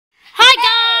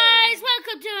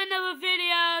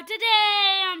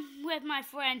my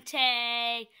friend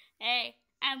Tay,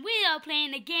 and we are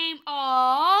playing a game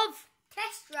of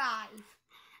Test Drive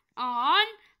on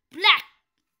Black.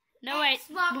 No wait,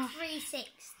 Xbox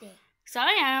 360.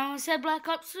 Sorry, I almost said Black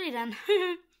Ops 3 then.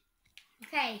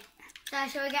 Okay, so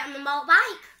shall we get on the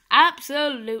motorbike?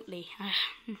 Absolutely.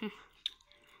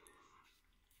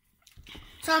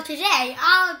 So today,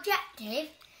 our objective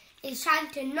is trying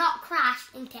to not crash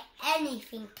into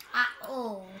anything at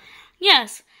all.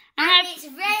 Yes, And it's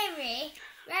very,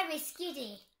 very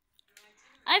skiddy.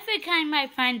 I think I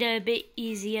might find it a bit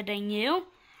easier than you.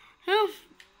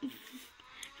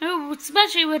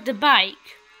 Especially with the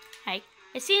bike. Like,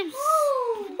 it seems...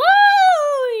 Woo!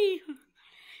 Woo!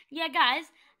 Yeah,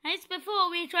 guys, it's before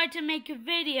we tried to make a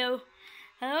video.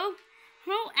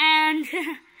 And...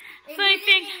 We didn't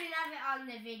even have it on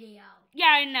the video.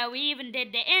 Yeah, I know. We even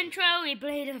did the intro. We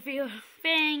played a few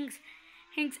things,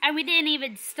 and we didn't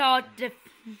even start the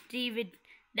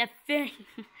thing.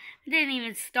 We didn't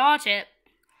even start it.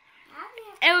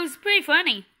 It was pretty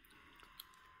funny.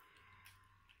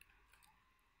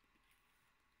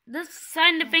 This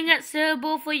kind of thing that's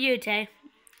suitable for you, Tay.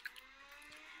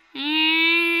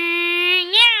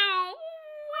 Really? Yo!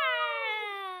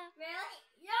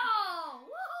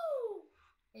 Woohoo!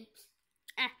 Oops.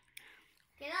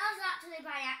 Okay, that was actually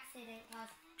by accident,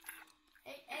 cause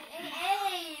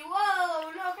hey,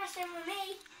 whoa, no crashing with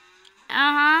me.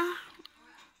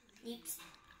 Oops.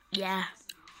 Yeah.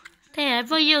 Hey, I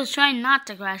thought you was trying not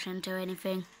to crash into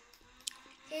anything.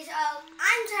 Okay, so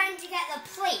I'm trying to get the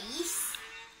police.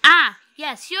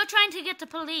 Yes, you're trying to get the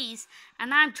police,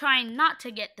 and I'm trying not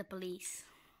to get the police.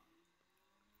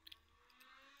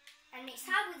 And it's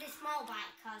hard with this small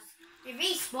bike, because they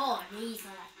respawn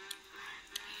easily.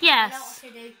 Yes. I know what to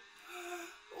do.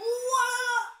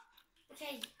 Whoa!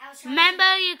 Okay, I was trying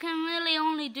Remember, you can really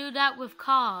only do that with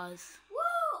cars.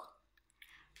 Whoa!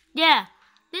 Yeah,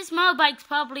 this motorbike's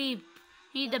probably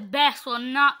the best for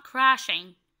not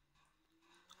crashing.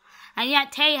 And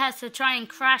yet Tay has to try and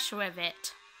crash with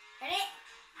it. Ready?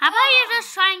 How about you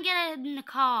just try and get it in the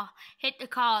car, hit the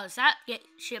cars? That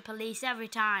gets your police every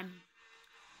time.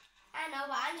 I know,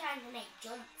 but I'm trying to make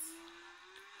jumps.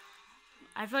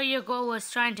 I thought your goal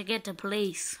was trying to get the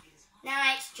police.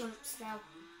 Now it's jumps now.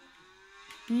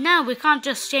 No, we can't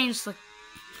just change the...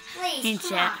 Please,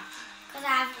 come on.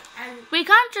 Because We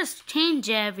can't just change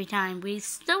it every time. We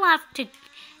still have to...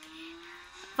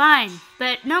 Fine,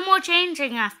 but no more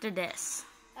changing after this.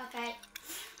 Okay.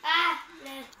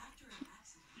 No.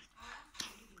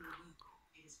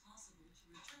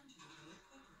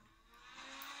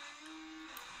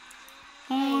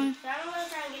 So I'm going to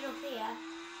try and get up here.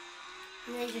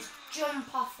 And then just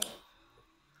jump off it.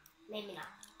 Maybe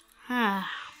not.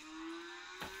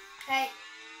 Okay.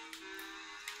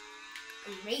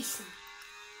 I'm racing.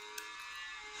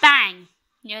 Bang!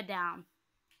 You're down.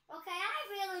 Okay, I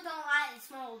really don't like the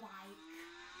small bike.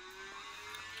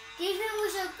 Do you think we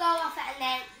should go off it and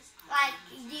then, like,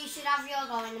 you should have your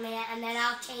go in a minute and then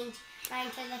I'll change mine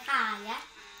to the car, yeah?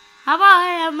 How about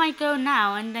I have my go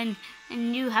now and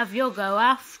you have your go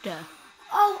after?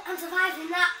 Oh, I'm surviving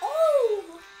that.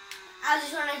 Oh! I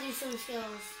just want to do some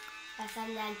skills first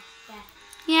and then, yeah.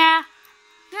 Yeah.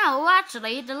 No,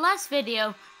 actually, the last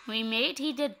video we made,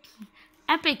 he did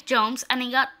epic jumps and he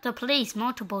got the police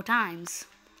multiple times.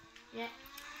 Yeah.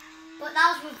 But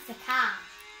that was with the car.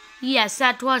 Yes,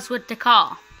 that was with the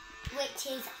car. Which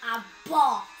is a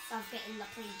boss of getting the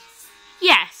police.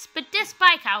 Yes, but this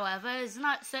bike, however, is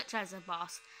not such as a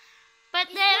boss. But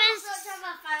It's there is... not such of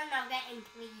a fun of getting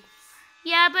police.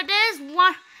 Yeah, but there is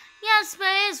one... Yes, but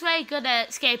it is very good at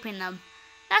escaping them.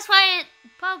 That's why it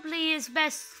probably is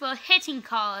best for hitting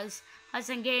cars as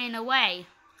in getting away.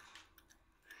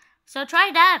 So try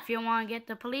that if you want to get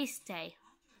the police today.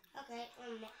 Okay,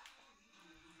 1 minute.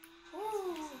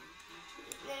 Ooh.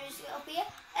 Let me just get up here.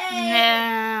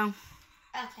 No.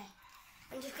 Okay.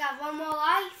 And just got one more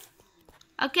life.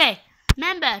 Okay,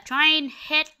 remember, try and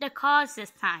hit the cars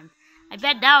this time. I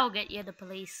bet that'll get you the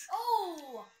police.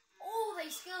 Oh! All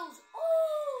these skills.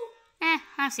 Oh!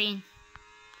 I've seen.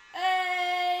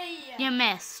 Hey! You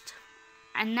missed.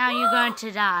 And now you're going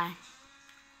to die.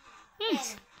 Okay,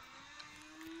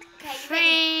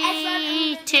 you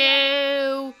ready? 3,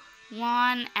 2,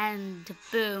 1, and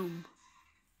boom.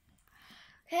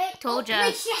 Okay. Told ya.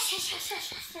 Yes.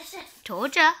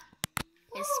 Told ya.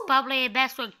 It's probably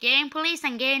best for getting police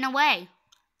and getting away.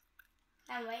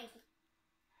 I'm waiting.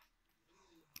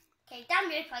 Okay, damn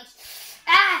your place.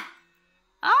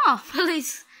 Oh,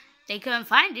 police. They couldn't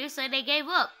find you, so they gave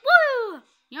up. Woo!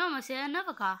 You almost hit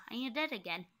another car, and you're dead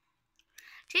again.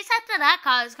 Chase after that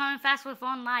car is coming fast with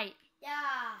one light.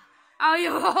 Yeah.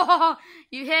 Oh,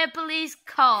 you hear a police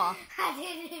car? I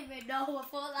didn't even know. I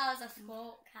thought that was a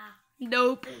smoke car.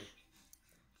 Nope.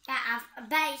 Yeah, I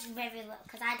bet it's very little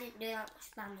because I didn't do that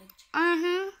much damage.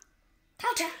 Mm-hmm.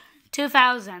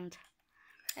 2,000.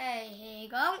 Okay, here you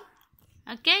go.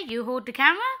 Okay, you hold the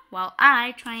camera while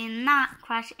I try and not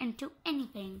crash into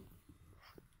anything.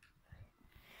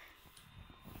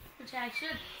 Which I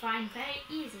should find very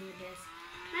easy with this.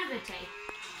 Never take.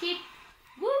 Keep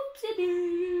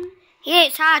whoopsie-doo. Yeah,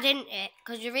 it's hard, isn't it?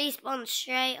 Because you respawn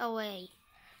straight away.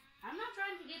 I'm not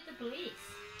trying to get the police.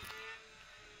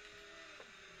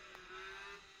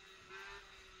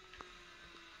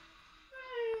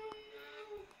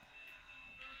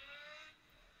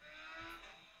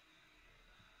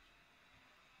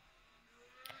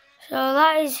 So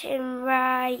that is him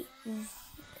right.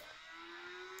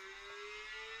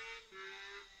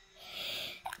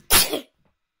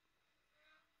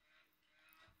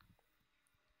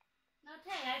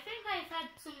 I think I've had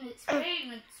some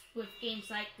experience with games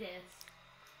like this.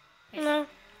 No.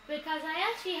 Because I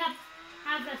actually have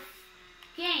a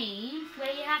game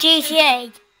where you have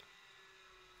GTA.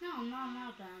 No,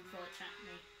 not that,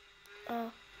 unfortunately.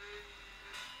 Oh.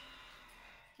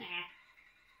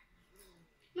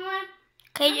 No, I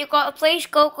Okay, you got a place.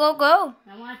 Go. don't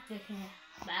want to hear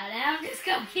about it. I'm just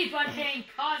going to keep on hitting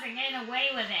cars and getting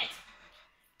away with it.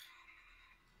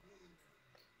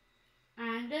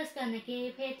 I'm just gonna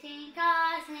keep hitting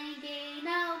cars and getting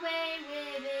away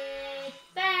with it.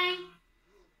 Bang!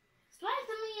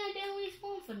 Surprisingly, I didn't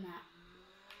respawn from that.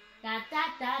 Da da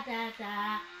da da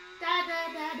da da da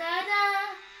da da da.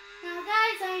 Now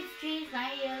guys, I've changed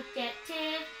my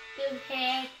objective to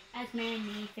hit as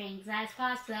many things as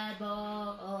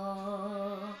possible.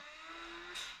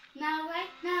 Now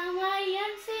right now I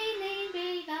am singing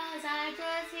because I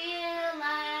just feel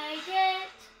like it.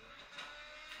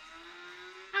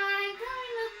 I'm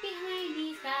going up behind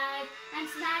these guys and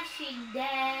smashing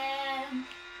them.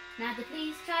 Now the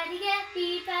police try to get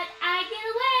me, but I get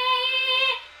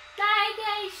away like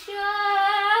I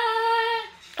should.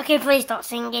 Okay, please stop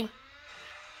singing.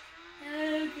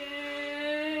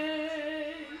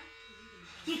 Okay.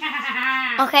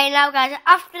 Okay, now guys,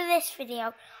 after this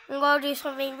video, I'm going to do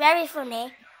something very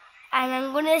funny. And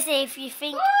I'm going to see if you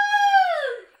think...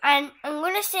 And I'm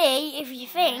going to see if you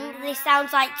think this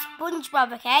sounds like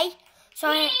SpongeBob, okay?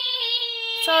 So if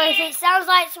it sounds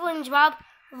like SpongeBob,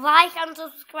 like and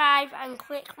subscribe and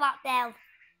click that bell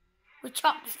with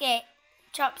chopsticks.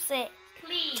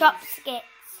 Please. Chopsticks.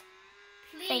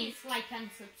 Please like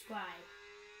and subscribe.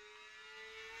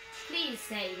 Please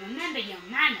say, remember your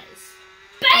manners.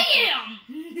 BAM!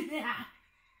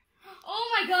 Oh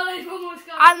my god, I've almost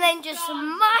got And then just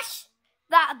smash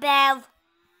that bell.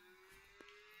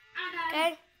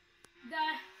 Okay?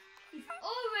 He's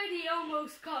already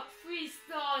almost got 3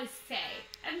 stars today.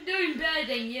 I'm doing better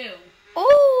than you.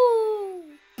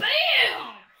 Ooh!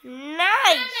 BAM! Nice! And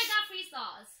I got 3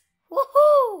 stars.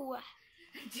 Woohoo!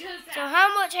 Just So how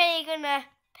much are you gonna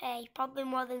pay? Probably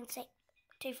more than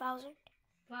 2,000.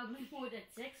 Probably more than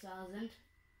 6,000.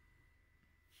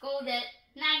 Called it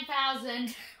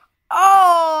 9,000.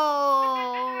 Oh!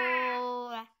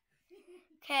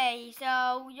 Okay,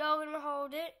 so you're gonna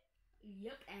hold it.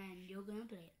 Yep, and you're gonna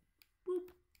play it.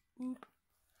 Boop, boop.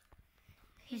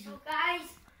 So guys,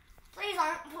 please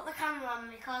don't put the camera on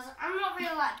me because I'm not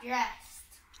really that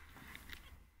dressed.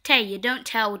 Tay, you don't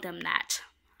tell them that.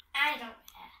 I don't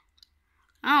care.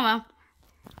 Oh well.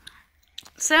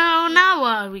 So now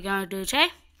what are we gonna do,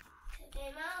 Tay?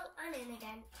 Game out and in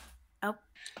again. Oh.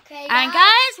 Okay, And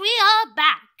guys, we are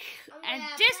back. And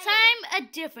are this playing. time a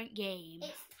different game.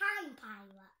 It's Time Pilot.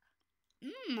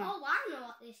 Oh, I know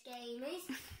what this game is.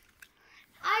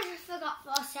 I just forgot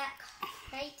for a sec.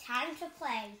 Okay, time to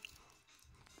play.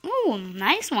 ooh,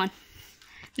 nice one.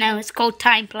 No, it's called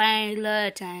Time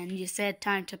Pilot, and you said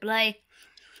time to play.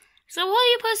 So what are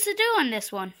you supposed to do on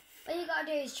this one? What you gotta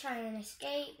do is try and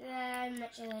escape them,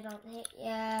 make sure they don't hit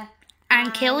you.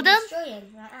 And kill them? Destroy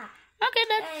them, like that. Okay,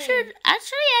 that Hey. should...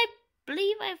 Actually, I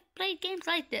believe I've played games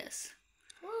like this.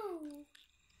 Woo.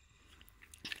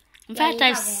 In Yeah, fact, you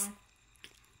I've... have, yeah.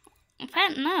 In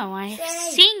fact, no, I've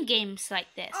Say. seen games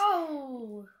like this.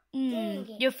 Oh! dang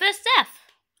it. Your first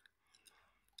death.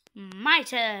 My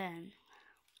turn.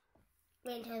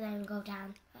 Wait until they go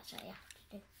down. That's what you have to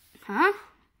do. Huh?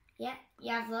 Yeah,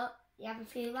 you have a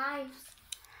few lives.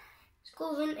 It's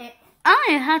cool, isn't it?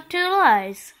 I have 2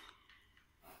 lives.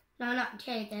 No, not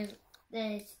two.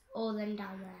 There's all them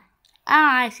down there.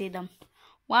 Ah, I see them.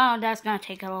 Wow, that's gonna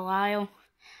take a while.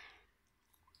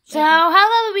 So, how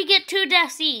about we get 2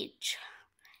 deaths each?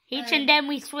 And then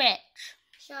we switch.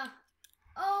 Sure.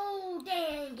 Oh,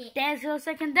 dang it. There's your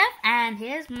second death, and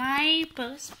here's my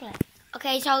first play.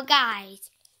 Okay, so guys,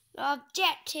 the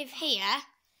objective here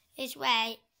is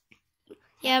where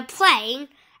you're playing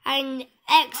and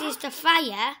X is the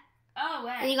fire. Oh,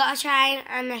 wait. And you gotta try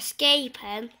and escape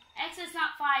him. X is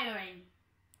not firing.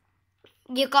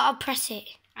 You gotta press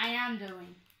it. I am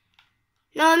doing.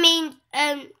 No, I mean,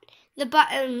 the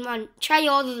button one. Try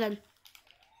all of them.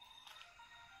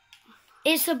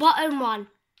 It's the button one.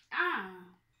 Ah,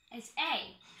 it's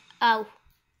A. Oh.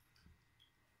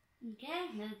 Okay,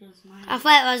 there goes mine. I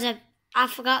thought it was I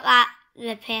forgot that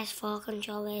the PS4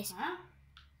 controller is. Huh?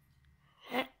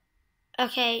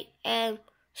 Okay,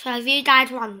 so have you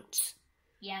died once?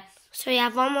 Yes. So you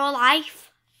have one more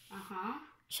life. Uh-huh.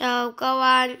 So go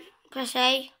on, press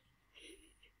A.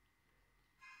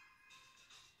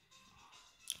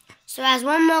 So there's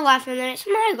one more left and then it's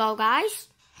my go, guys.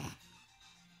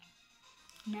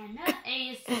 No, A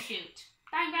is to shoot.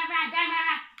 Bang, bang, bang, bang, bang,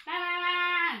 bang,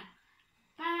 bang,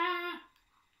 bang, bang.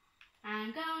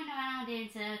 I'm going around in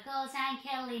circles and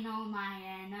killing all my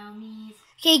enemies.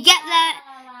 Okay, get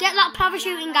that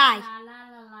parachuting guy. La la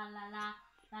la la la la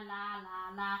la la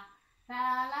la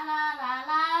la la la la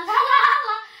la.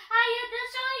 I am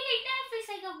destroying every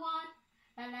single one.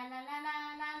 La la la la la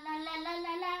la la la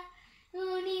la la.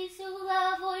 Who needs to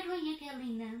avoid when you're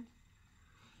killing them?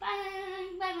 Bang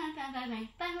bang bang bang bang bang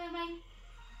bang bang bang.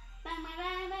 Bang bang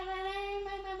bang bang bang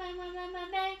bang bang bang bang bang bang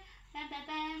bang. Bang bang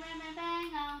bang bang bang bang.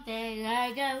 Oh, there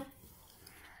I go.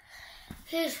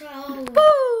 This roll.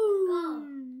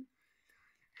 Boom!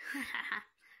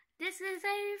 This is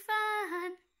very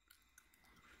fun.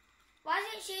 Why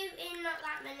is it shooting not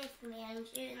that many for me and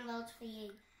shooting loads for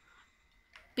you?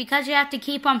 Because you have to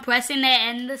keep on pressing it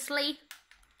endlessly.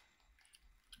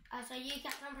 Oh, so you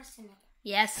kept on pressing it?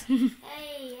 Yes.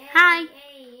 Hey, Hi.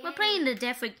 Hey, We're playing a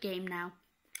different game now.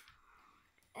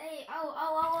 Hey,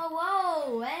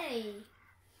 oh, hey.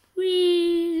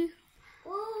 Whee!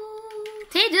 Ooh.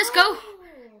 Tay, just go.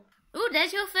 Ooh,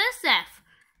 there's your first death.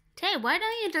 Tay, why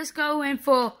don't you just go in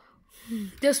for...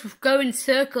 Just go in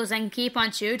circles and keep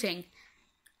on shooting?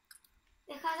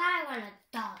 Because I want to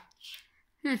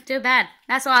dodge. Too bad.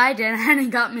 That's what I did and it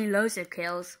got me loads of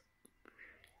kills.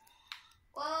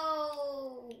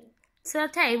 Whoa. So,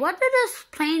 Tay, what do those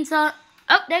planes are...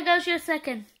 Oh, there goes your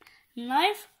second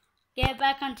life. Get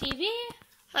back on TV.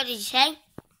 What did you say?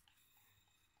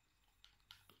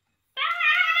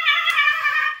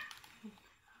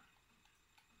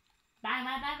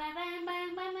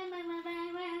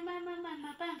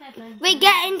 We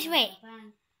get into it.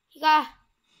 You go.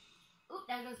 Oop,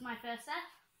 there goes my first death.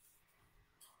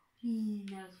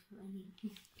 That was funny.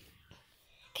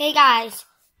 Okay, guys.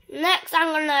 Next,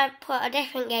 I'm gonna put a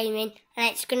different game in,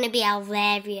 and it's gonna be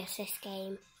hilarious. This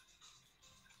game.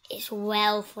 It's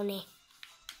well funny.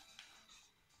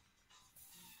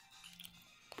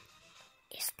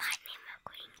 It's Lightning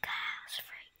McQueen Cars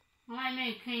Free.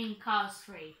 Lightning McQueen Cars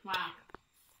Free. Wow.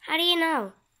 How do you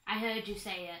know? I heard you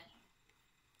say it.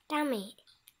 Damn it.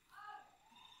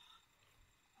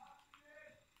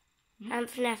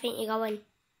 Anthony, I think you're going.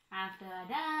 After I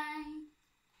die.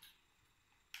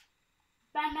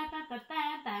 Bam, bam, bam, bam,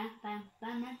 bam, bam,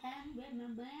 bam, bam,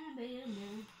 bam, bam,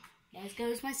 bam. There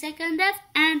goes my second death,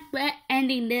 and we're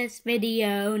ending this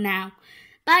video now.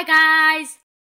 Bye, guys.